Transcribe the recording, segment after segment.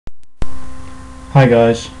Hi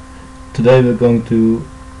guys, today we're going to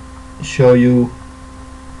show you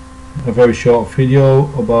a very short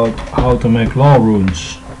video about how to make law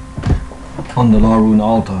runes on the law rune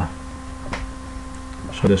altar.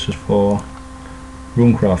 So this is for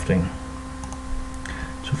rune crafting.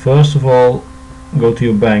 So first of all, go to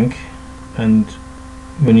your bank and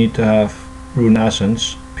we need to have rune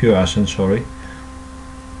essence, pure essence, sorry,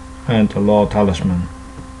 and a law talisman.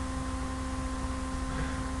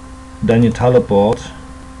 Then you teleport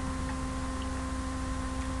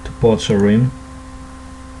to Port Sarim.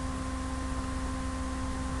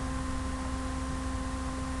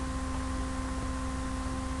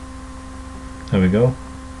 There we go.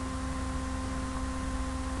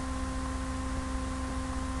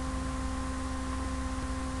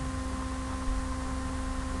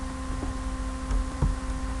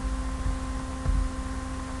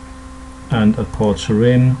 And at Port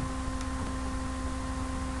Sarim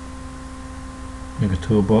you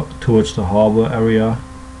go towards the harbor area,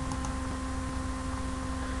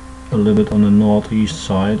 a little bit on the northeast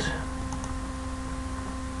side.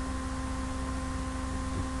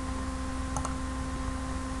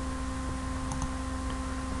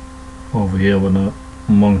 Over here where the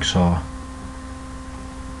monks are.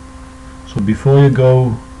 So before you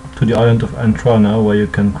go to the island of Entrana where you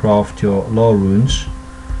can craft your law runes,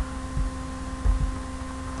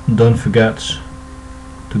 don't forget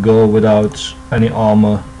to go without any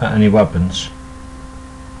armor and any weapons.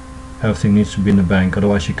 Everything needs to be in the bank,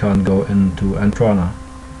 otherwise you can't go into Entrana.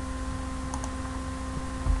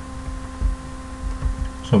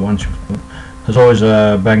 So once there's always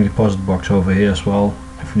a bank deposit box over here as well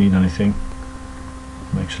if you need anything.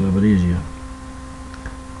 Makes it a little bit easier.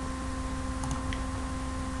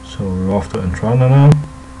 So we're off to Entrana now.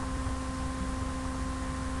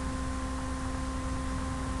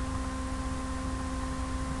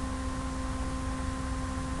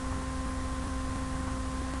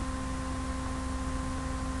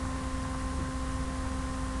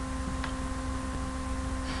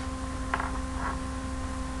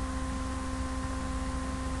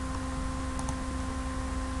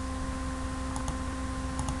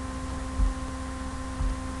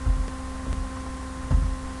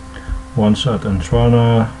 Once at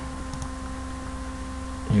Entrana,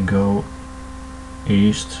 you go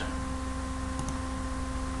east,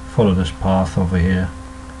 follow this path over here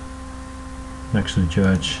next to the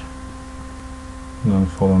church, and then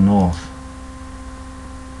follow north,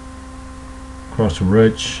 cross the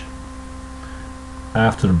bridge.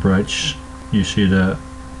 After the bridge you see the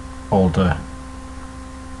altar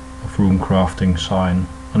of rune crafting sign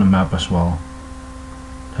on the map as well.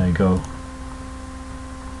 There you go.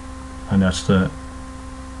 And that's the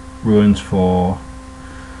runes to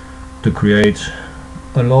create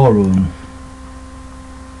a law rune.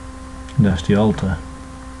 That's the altar.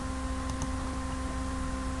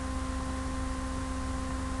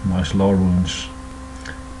 Nice law runes.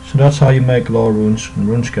 So that's how you make law runes in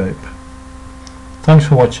RuneScape. Thanks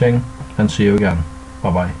for watching and see you again.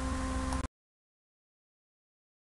 Bye bye.